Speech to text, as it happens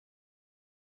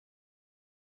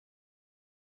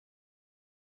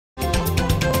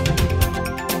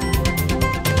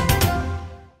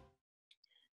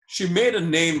She made a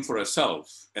name for herself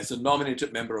as a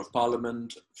nominated member of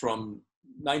parliament from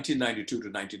 1992 to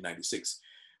 1996.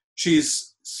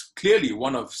 She's clearly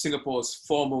one of Singapore's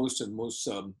foremost and most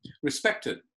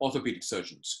respected orthopedic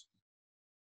surgeons.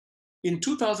 In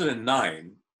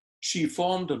 2009, she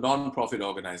formed a non-profit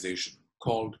organization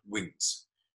called Wings,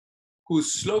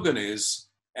 whose slogan is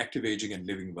Active Aging and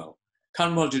Living Well.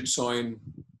 Kanwaljit Soin,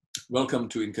 welcome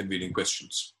to Inconvenient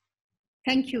Questions.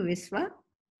 Thank you, Viswa.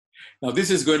 Now, this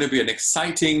is going to be an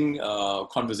exciting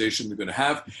conversation we're going to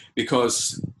have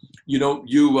because, you know,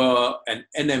 you were an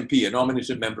NMP, a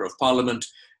nominated member of parliament,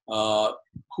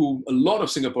 who a lot of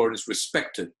Singaporeans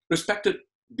respected. Respected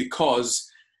because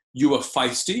you were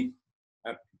feisty.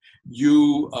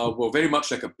 You were very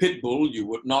much like a pit bull. You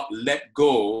would not let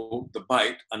go the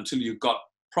bite until you got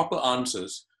proper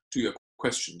answers to your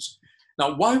questions.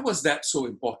 Now, why was that so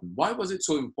important? Why was it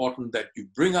so important that you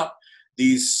bring up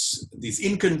these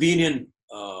inconvenient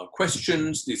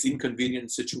questions, these inconvenient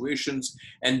situations,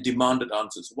 and demanded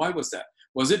answers? Why was that?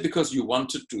 Was it because you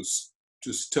wanted to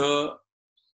stir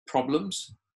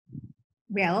problems?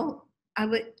 Well, I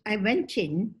went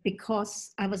in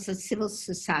because I was a civil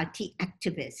society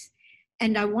activist,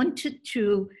 and I wanted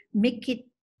to make it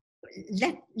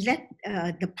let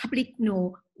the public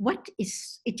know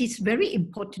it is very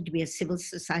important to be a civil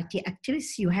society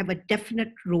activist. You have a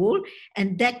definite role,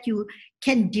 and that you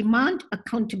can demand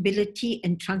accountability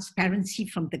and transparency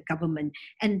from the government,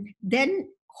 and then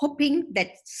hoping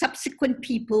that subsequent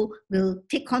people will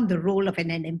take on the role of an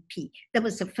NMP. That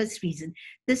was the first reason.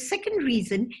 The second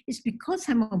reason is because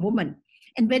I'm a woman,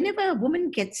 and whenever a woman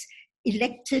gets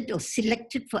elected or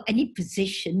selected for any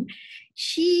position,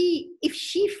 if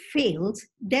she fails,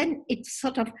 then it's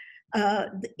sort of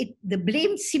the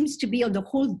blame seems to be on the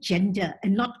whole gender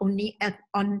and not only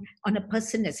on a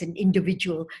person as an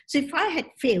individual. So if I had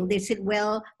failed, they said,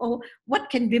 well, oh, what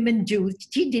can women do?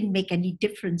 She didn't make any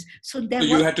difference. So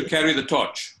you had to carry the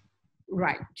torch.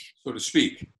 Right. So to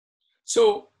speak.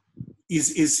 So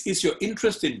is your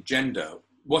interest in gender,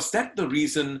 was that the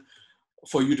reason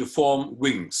for you to form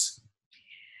Wings?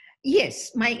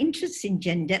 Yes, my interest in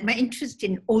gender, my interest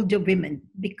in older women,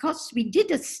 because we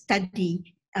did a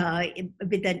study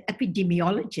with an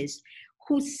epidemiologist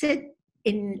who said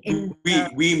we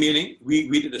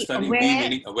did a study,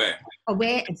 meaning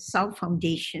Aware and South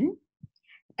Foundation,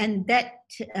 and that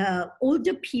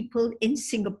older people in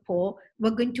Singapore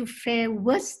were going to fare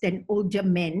worse than older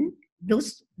men.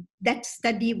 That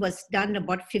study was done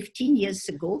about 15 years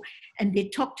ago, and they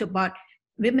talked about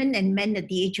women and men at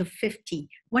the age of 50.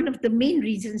 One of the main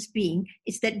reasons being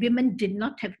is that women did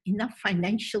not have enough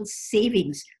financial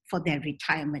savings for their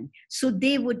retirement. So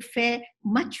they would fare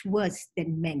much worse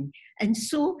than men. And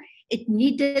so it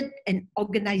needed an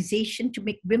organization to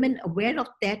make women aware of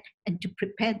that and to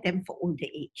prepare them for older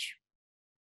age.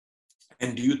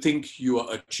 And do you think you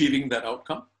are achieving that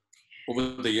outcome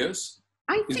over the years?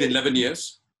 It's been 11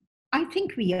 years. I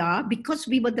think we are, because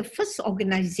we were the first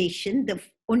organization, the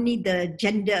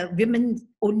gender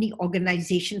women-only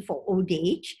organization for old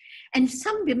age. And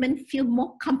some women feel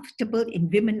more comfortable in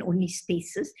women-only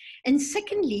spaces. And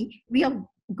secondly, we are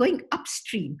going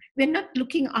upstream. We're not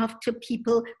looking after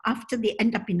people after they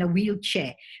end up in a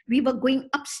wheelchair. We were going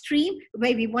upstream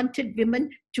where we wanted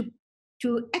women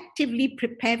to actively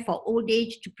prepare for old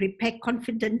age, to prepare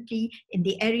confidently in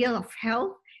the area of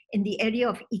health, in the area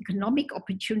of economic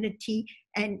opportunity,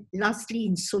 and lastly,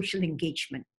 in social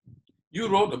engagement. You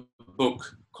wrote a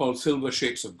book called Silver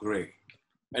Shades of Grey.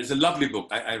 It's a lovely book.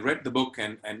 I read the book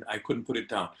and I couldn't put it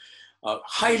down.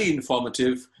 Highly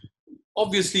informative.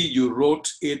 Obviously, you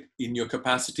wrote it in your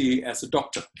capacity as a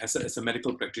doctor, as a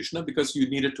medical practitioner, because you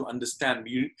needed to understand.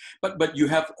 But you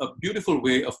have a beautiful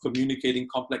way of communicating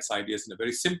complex ideas in a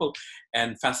very simple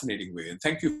and fascinating way. And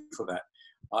thank you for that.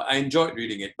 I enjoyed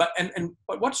reading it.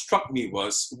 But what struck me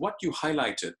was what you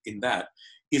highlighted in that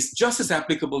is just as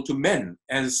applicable to men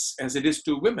as it is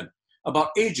to women about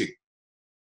aging.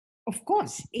 Of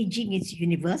course, aging is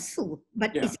universal,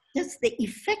 but it's just the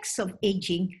effects of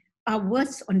aging are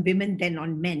worse on women than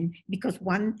on men, because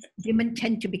women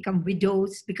tend to become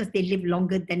widows because they live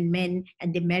longer than men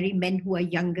and they marry men who are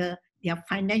younger. They are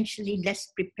financially less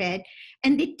prepared,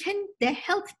 and their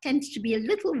health tends to be a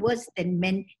little worse than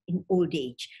men in old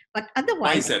age. But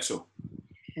otherwise,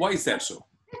 why is that so?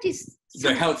 That is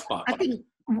the health part. I think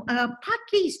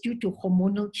partly is due to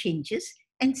hormonal changes,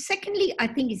 and secondly, I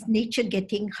think it's nature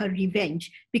getting her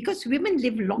revenge, because women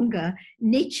live longer.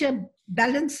 Nature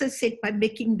balances it by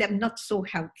making them not so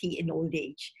healthy in old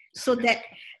age, so that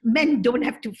men don't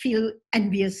have to feel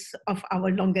envious of our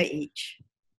longer age.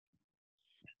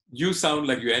 You sound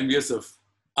like you're envious of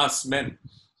us men.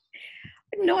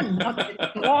 No, not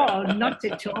at all. Not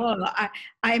at all.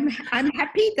 I'm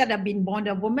happy that I've been born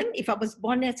a woman. If I was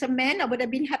born as a man, I would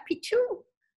have been happy too.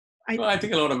 Well, I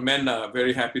think a lot of men are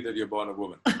very happy that you're born a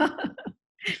woman.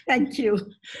 Thank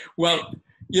you. Well,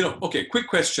 okay, quick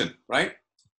question, right?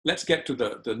 Let's get to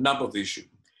the nub of the issue.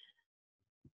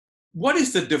 What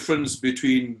is the difference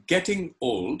between getting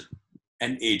old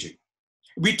and aging?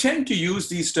 We tend to use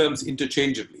these terms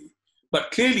interchangeably,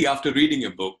 but clearly after reading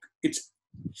your book, it's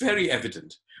very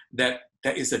evident that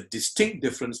there is a distinct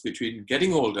difference between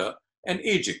getting older and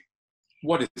aging.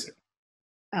 What is it?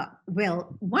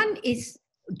 Well, one is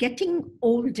getting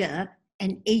older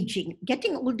and aging.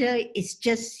 Getting older is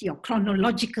just your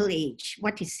chronological age,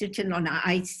 what is written on our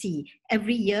IC.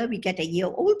 Every year we get a year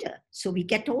older. So we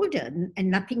get older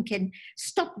and nothing can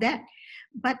stop that.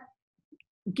 But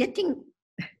aging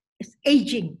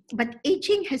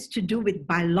has to do with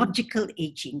biological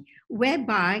aging,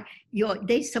 whereby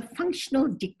there's a functional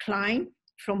decline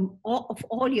from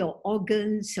all your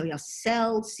organs, or your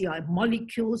cells, your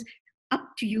molecules,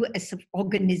 up to you as an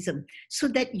organism, so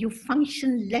that you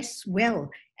function less well,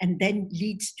 and then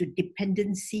leads to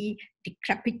dependency,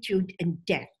 decrepitude, and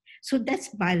death. So that's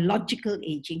biological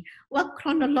aging. Well,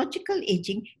 chronological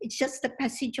aging, it's just the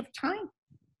passage of time.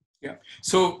 Yeah.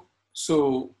 So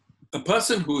a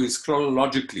person who is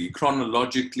chronologically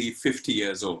 50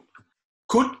 years old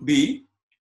could be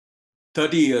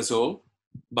 30 years old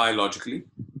biologically,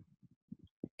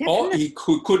 Definitely. or he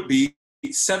could be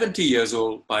 70 years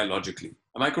old biologically.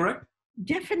 Am I correct?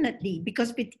 Definitely,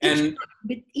 because with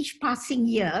each passing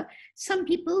year, some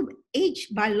people age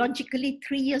biologically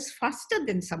 3 years faster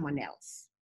than someone else.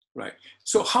 Right.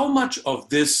 So how much of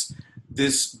this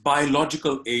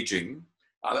biological aging,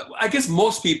 I guess for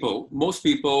most people,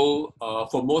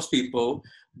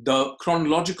 the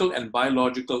chronological and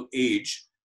biological age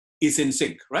is in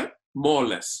sync, right? More or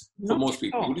less, for most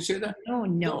people. Would you say that? No,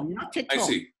 not at all. I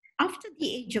see. After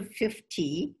the age of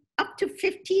 50, up to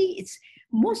 50,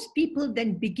 most people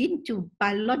then begin to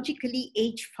biologically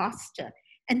age faster.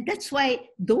 And that's why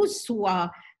those who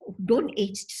don't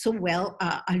age so well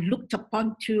are looked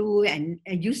upon to and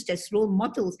used as role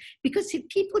models. Because if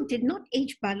people did not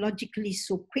age biologically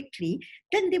so quickly,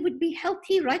 then they would be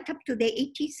healthy right up to their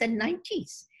 80s and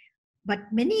 90s.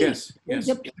 But many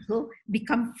older people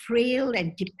become frail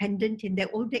and dependent in their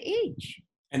older age.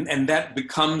 And that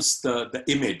becomes the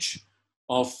image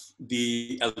of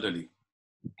the elderly.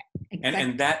 Exactly.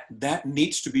 And that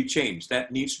needs to be changed.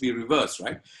 That needs to be reversed,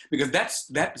 right? Because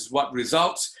that's what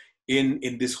results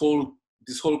in this whole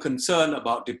concern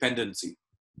about dependency.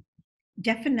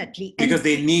 Definitely. Because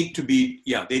they need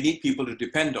people to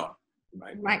depend on,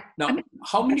 right? Right. Now,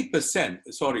 how many percent,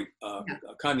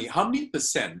 Kani, how many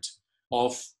percent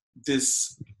of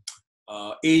this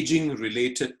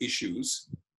aging-related issues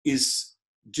is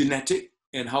genetic,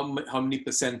 and how many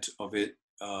percent of it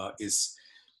is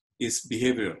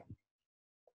behavioral?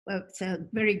 Well, it's a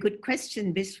very good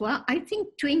question, Biswa. I think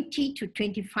 20 to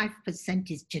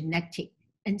 25% is genetic,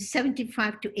 and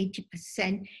 75 to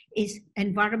 80% is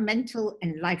environmental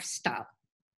and lifestyle.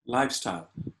 Lifestyle.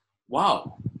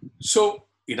 Wow. So,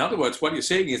 in other words, what you're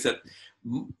saying is that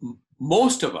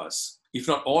most of us, if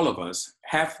not all of us,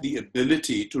 have the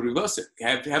ability to reverse it,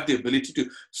 have the ability to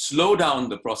slow down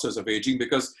the process of aging,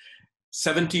 because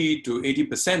 70 to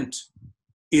 80%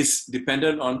 is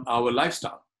dependent on our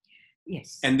lifestyle.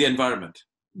 Yes. And the environment.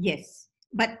 Yes.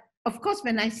 But of course,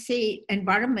 when I say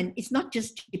environment, it's not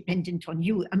just dependent on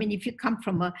you. I mean, if you come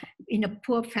from in a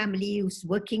poor family who's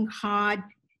working hard,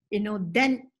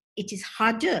 then it is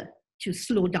harder to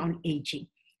slow down aging.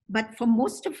 But for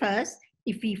most of us,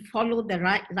 if we follow the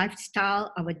right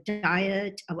lifestyle, our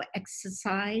diet, our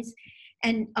exercise,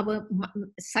 and our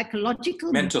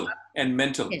psychological... Mental.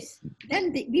 Yes.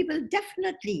 Then we will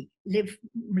definitely live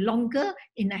longer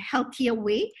in a healthier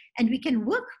way, and we can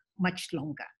work much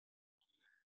longer.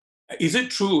 Is it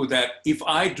true that if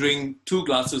I drink 2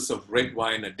 glasses of red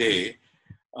wine a day,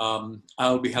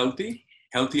 I'll be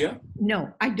healthier?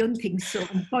 No, I don't think so,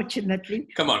 unfortunately.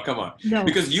 Come on. No.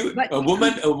 Because a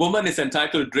woman is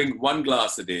entitled to drink 1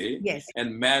 glass a day, yes,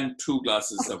 and man 2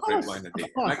 glasses of red wine a day.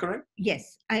 Am I correct?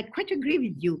 Yes, I quite agree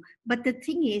with you. But the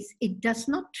thing is, it does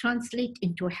not translate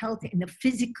into health in a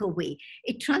physical way.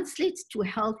 It translates to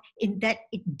health in that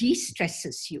it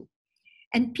de-stresses you.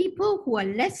 And people who are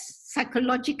less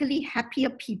psychologically happier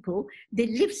people, they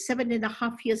live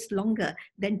 7.5 years longer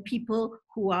than people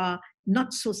who are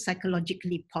not so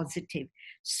psychologically positive.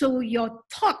 So your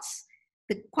thoughts,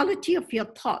 the quality of your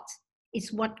thoughts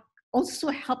is what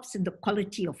also helps in the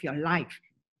quality of your life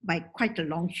by quite a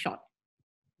long shot.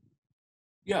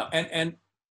 Yeah, and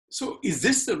so is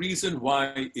this the reason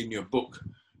why in your book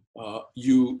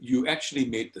you actually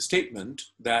made the statement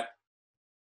that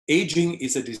aging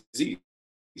is a disease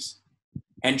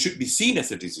and should be seen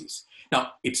as a disease.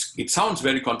 Now, it sounds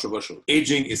very controversial.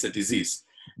 Aging is a disease.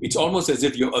 It's almost as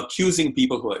if you're accusing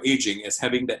people who are aging as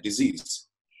having that disease.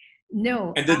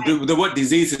 No. And the word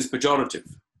disease is pejorative.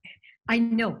 I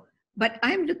know, but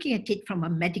I'm looking at it from a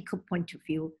medical point of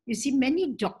view. You see,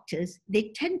 many doctors,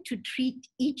 they tend to treat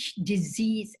each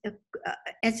disease.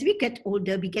 As we get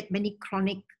older, we get many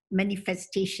chronic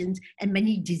manifestations and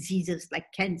many diseases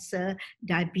like cancer,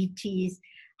 diabetes,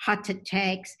 heart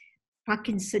attacks,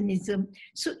 Parkinsonism.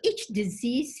 So each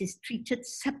disease is treated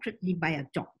separately by a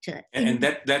doctor. And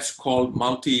that's called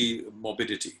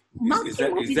multi-morbidity. Is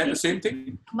that the same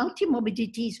thing?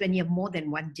 Multi-morbidity is when you have more than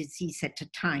one disease at a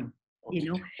time. Okay.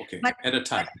 You know, okay. But, at a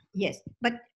time. Yes,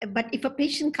 but if a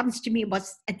patient comes to me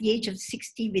was at the age of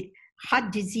 60 with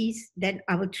heart disease, then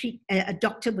I will treat, a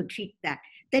doctor will treat that.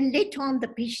 Then later on, the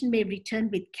patient may return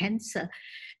with cancer.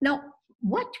 Now,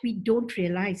 what we don't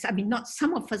realize, I mean, not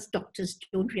some of us doctors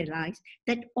don't realize,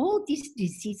 that all these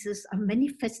diseases are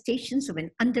manifestations of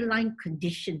an underlying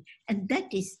condition, and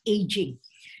that is aging.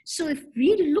 So if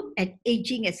we look at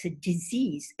aging as a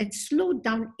disease and slow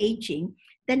down aging,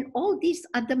 then all these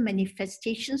other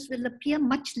manifestations will appear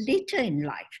much later in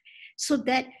life, so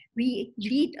that we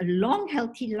lead a long,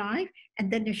 healthy life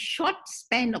and then a short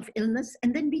span of illness,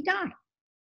 and then we die.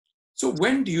 So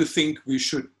when do you think we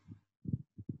should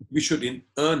in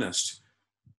earnest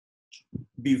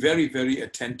be very, very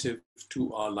attentive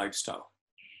to our lifestyle?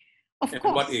 Of course.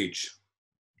 At what age?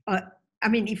 I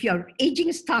mean, if your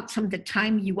aging starts from the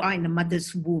time you are in a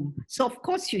mother's womb, so of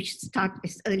course you should start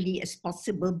as early as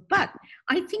possible. But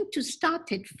I think to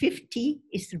start at 50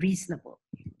 is reasonable.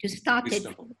 To start at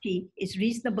 50 is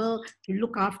reasonable to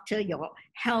look after your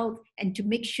health and to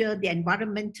make sure the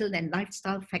environmental and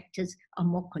lifestyle factors are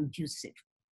more conducive.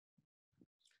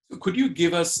 So could you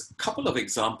give us a couple of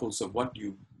examples of what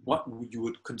you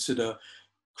would consider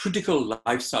critical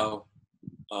lifestyle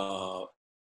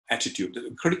attitude,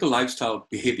 critical lifestyle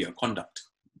behavior, conduct?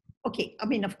 Okay, I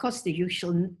mean, of course, the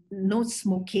usual no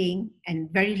smoking and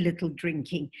very little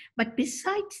drinking. But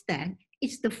besides that,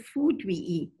 it's the food we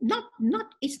eat.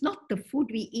 It's not the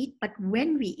food we eat, but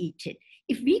when we eat it.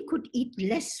 If we could eat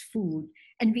less food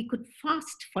and we could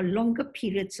fast for longer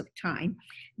periods of time,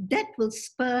 that will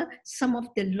spur some of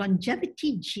the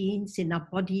longevity genes in our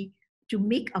body to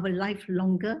make our life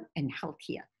longer and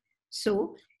healthier.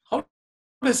 So, how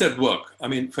does that work? I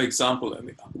mean, for example,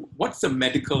 what's the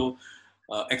medical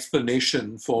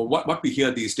explanation for what we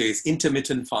hear these days,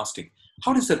 intermittent fasting?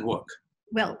 How does that work?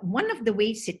 Well, one of the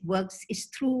ways it works is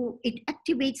through, it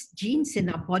activates genes in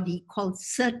our body called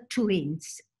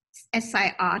sirtuins,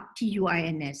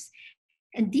 SIRTUINS.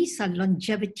 And these are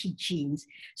longevity genes.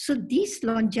 So these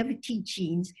longevity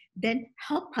genes then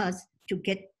help us to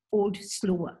get old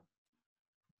slower.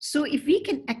 So if we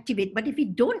can activate, but if we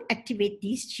don't activate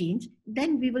these genes,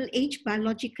 then we will age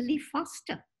biologically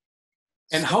faster.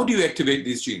 And how do you activate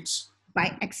these genes?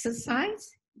 By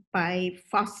exercise, by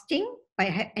fasting,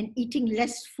 and eating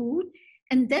less food.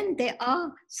 And then there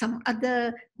are some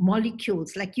other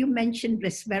molecules, like you mentioned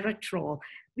resveratrol,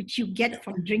 which you get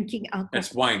from drinking alcohol.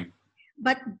 That's wine.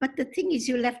 But the thing is,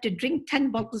 you'll have to drink 10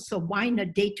 bottles of wine a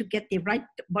day to get the right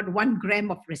about 1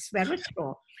 gram of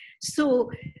resveratrol.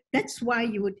 So that's why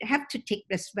you would have to take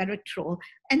resveratrol.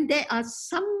 And there are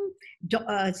some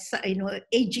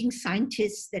aging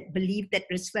scientists that believe that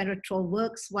resveratrol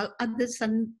works, while others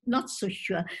are not so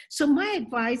sure. So my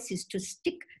advice is to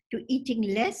stick to eating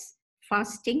less,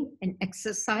 fasting and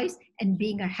exercise, and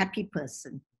being a happy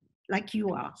person, like you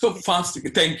are. So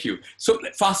fasting, thank you. So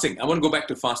fasting, I want to go back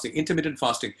to fasting, intermittent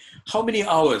fasting. How many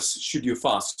hours should you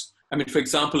fast? I mean, for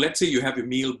example, let's say you have your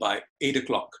meal by 8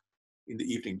 o'clock in the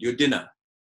evening, your dinner.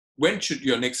 When should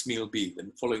your next meal be,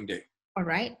 the following day? All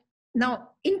right. Now,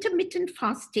 intermittent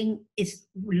fasting is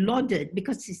lauded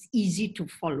because it's easy to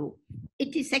follow.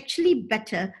 It is actually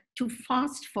better to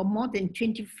fast for more than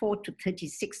 24 to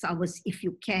 36 hours if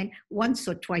you can, once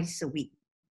or twice a week.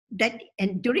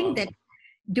 During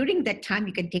that time,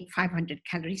 you can take 500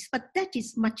 calories, but that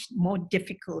is much more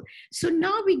difficult. So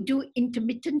now we do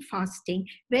intermittent fasting,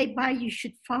 whereby you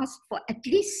should fast for at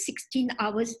least 16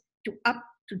 hours to up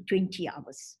to 20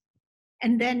 hours.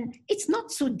 And then it's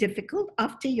not so difficult.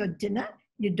 After your dinner,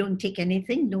 you don't take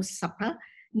anything, no supper,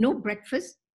 no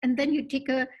breakfast, and then you take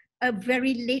a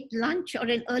very late lunch or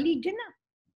an early dinner.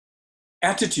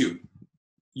 Attitude.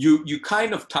 You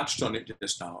kind of touched on it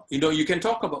just now. You can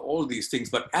talk about all these things,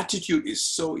 but attitude is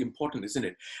so important, isn't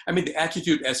it? I mean, the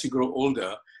attitude as you grow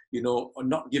older,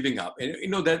 not giving up. And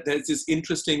that there's this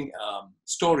interesting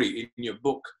story in your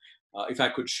book if I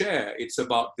could share, it's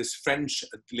about this French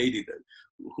lady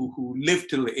who lived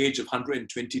till the age of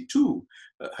 122.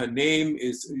 Her name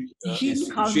is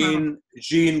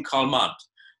Jean Calment.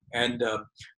 And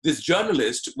this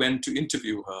journalist went to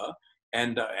interview her.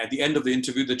 And at the end of the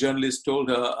interview, the journalist told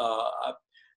her,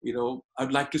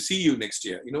 I'd like to see you next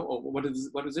year. Or what is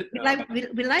it?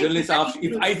 Journalist asked,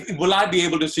 will I be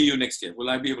able to see you next year? Will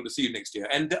I be able to see you next year?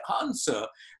 And the answer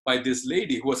by this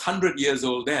lady, who was 100 years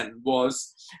old then,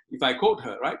 was, if I quote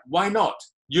her, right, why not?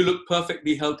 You look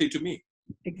perfectly healthy to me.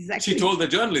 Exactly. She told the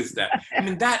journalist that. I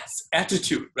mean, that's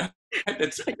attitude, right?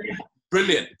 That's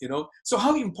brilliant, So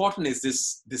how important is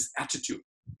this attitude?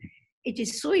 It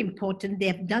is so important. They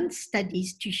have done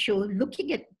studies to show,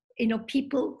 looking at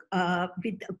people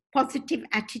with a positive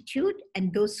attitude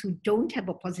and those who don't have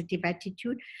a positive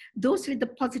attitude. Those with a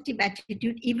positive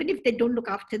attitude, even if they don't look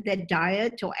after their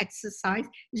diet or exercise,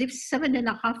 live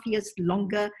 7.5 years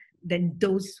longer than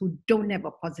those who don't have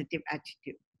a positive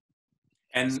attitude.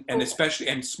 And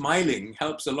especially smiling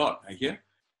helps a lot, I hear.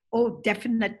 Oh,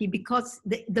 definitely, because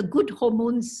the good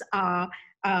hormones are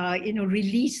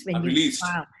released when you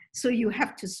smile. So you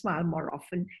have to smile more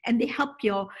often, and they help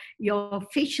your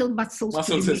facial muscles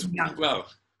to remain young. Well.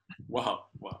 Wow.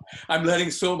 I'm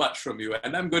learning so much from you,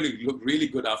 and I'm going to look really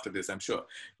good after this, I'm sure.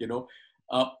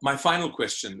 My final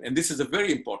question, and this is a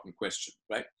very important question,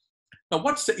 right? Now,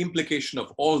 what's the implication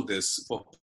of all this for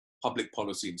public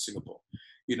policy in Singapore?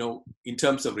 In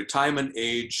terms of retirement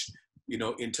age,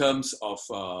 in terms of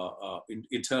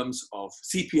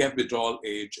CPF withdrawal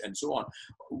age, and so on.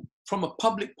 From a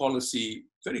public policy,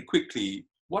 very quickly,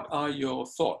 what are your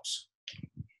thoughts?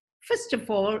 First of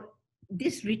all,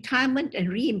 this retirement and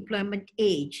re-employment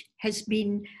age has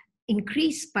been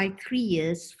increased by 3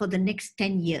 years for the next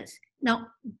 10 years. Now,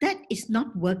 that is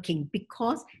not working,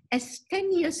 because as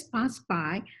 10 years pass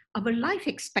by, our life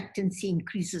expectancy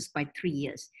increases by 3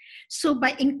 years. So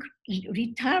by delaying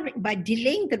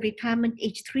the retirement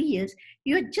age 3 years,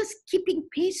 you're just keeping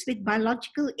pace with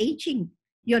biological aging.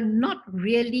 You're not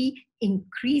really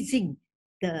increasing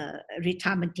the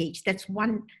retirement age. That's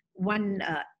one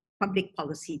public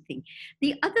policy thing.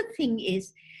 The other thing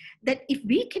is that if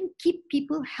we can keep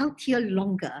people healthier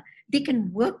longer, they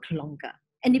can work longer.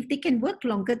 And if they can work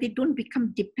longer, they don't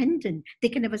become dependent. They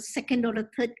can have a second or a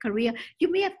third career. You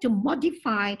may have to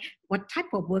modify what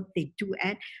type of work they do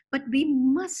at, but we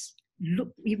must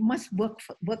work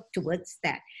towards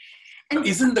that. And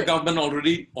isn't the government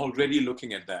already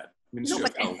looking at that? No,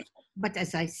 but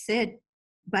as I said,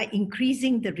 by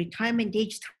increasing the retirement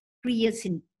age 3 years,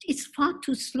 it's far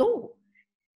too slow.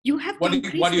 You have what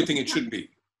do you think it should be?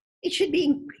 It should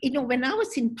be, when I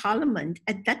was in Parliament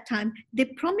at that time, they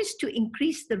promised to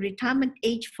increase the retirement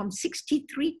age from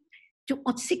 63 to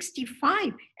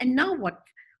 65. And now what?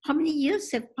 How many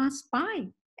years have passed by?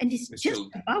 And it's just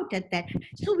about at that.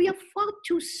 So we are far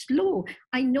too slow.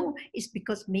 I know it's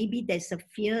because maybe there's a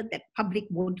fear that public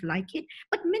won't like it,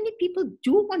 but many people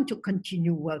do want to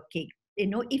continue working,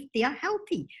 if they are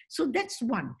healthy. So that's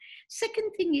one.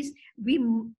 Second thing is,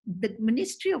 the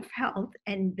Ministry of Health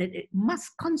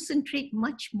must concentrate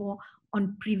much more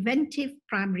on preventive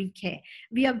primary care.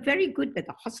 We are very good where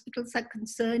the hospitals are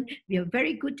concerned. We are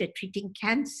very good at treating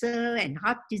cancer and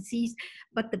heart disease,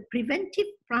 but the preventive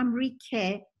primary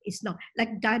care is not.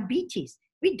 Like diabetes,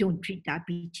 we don't treat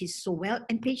diabetes so well,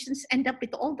 and patients end up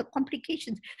with all the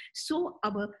complications. So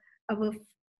our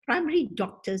primary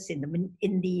doctors in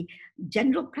the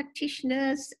general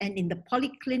practitioners and in the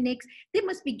polyclinics, they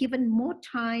must be given more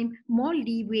time, more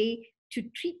leeway to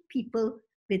treat people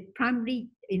with primary,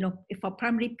 for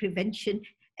primary prevention,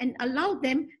 and allow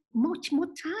them much more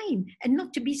time, and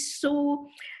not to be so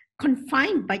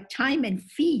confined by time and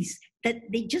fees that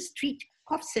they just treat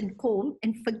coughs and cold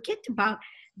and forget about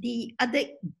the other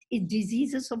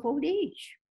diseases of old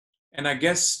age. And I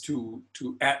guess to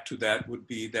add to that would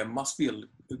be, there must be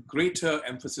a greater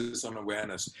emphasis on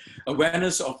awareness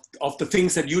of the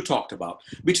things that you talked about,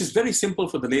 which is very simple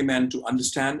for the layman to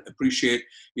understand, appreciate,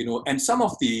 and some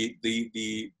of the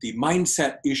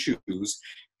mindset issues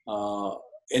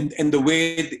and the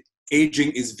way the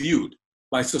aging is viewed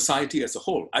by society as a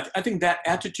whole. I think that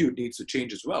attitude needs to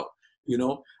change as well.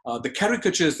 The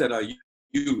caricatures that are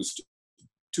used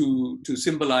to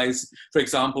symbolize, for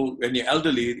example, when you're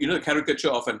elderly, the caricature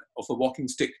of a walking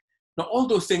stick. Now, all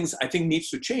those things I think needs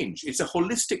to change. It's a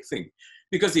holistic thing,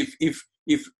 because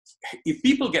if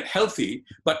people get healthy,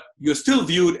 but you're still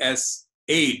viewed as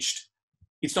aged,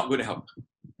 it's not going to help.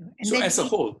 So as a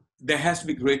whole, there has to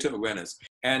be greater awareness.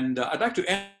 And I'd like to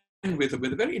end with a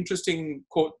very interesting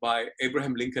quote by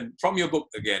Abraham Lincoln from your book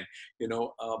again.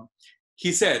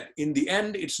 He said, "In the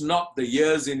end, it's not the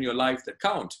years in your life that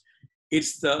count.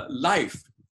 It's the life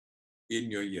in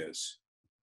your ears.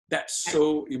 That's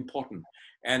so important.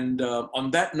 And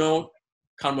on that note,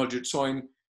 Kanwaljit Soin,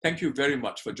 thank you very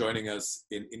much for joining us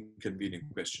in Inconvenient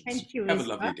Questions. Thank you. Have a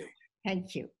lovely day.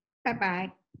 Thank you.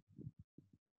 Bye-bye.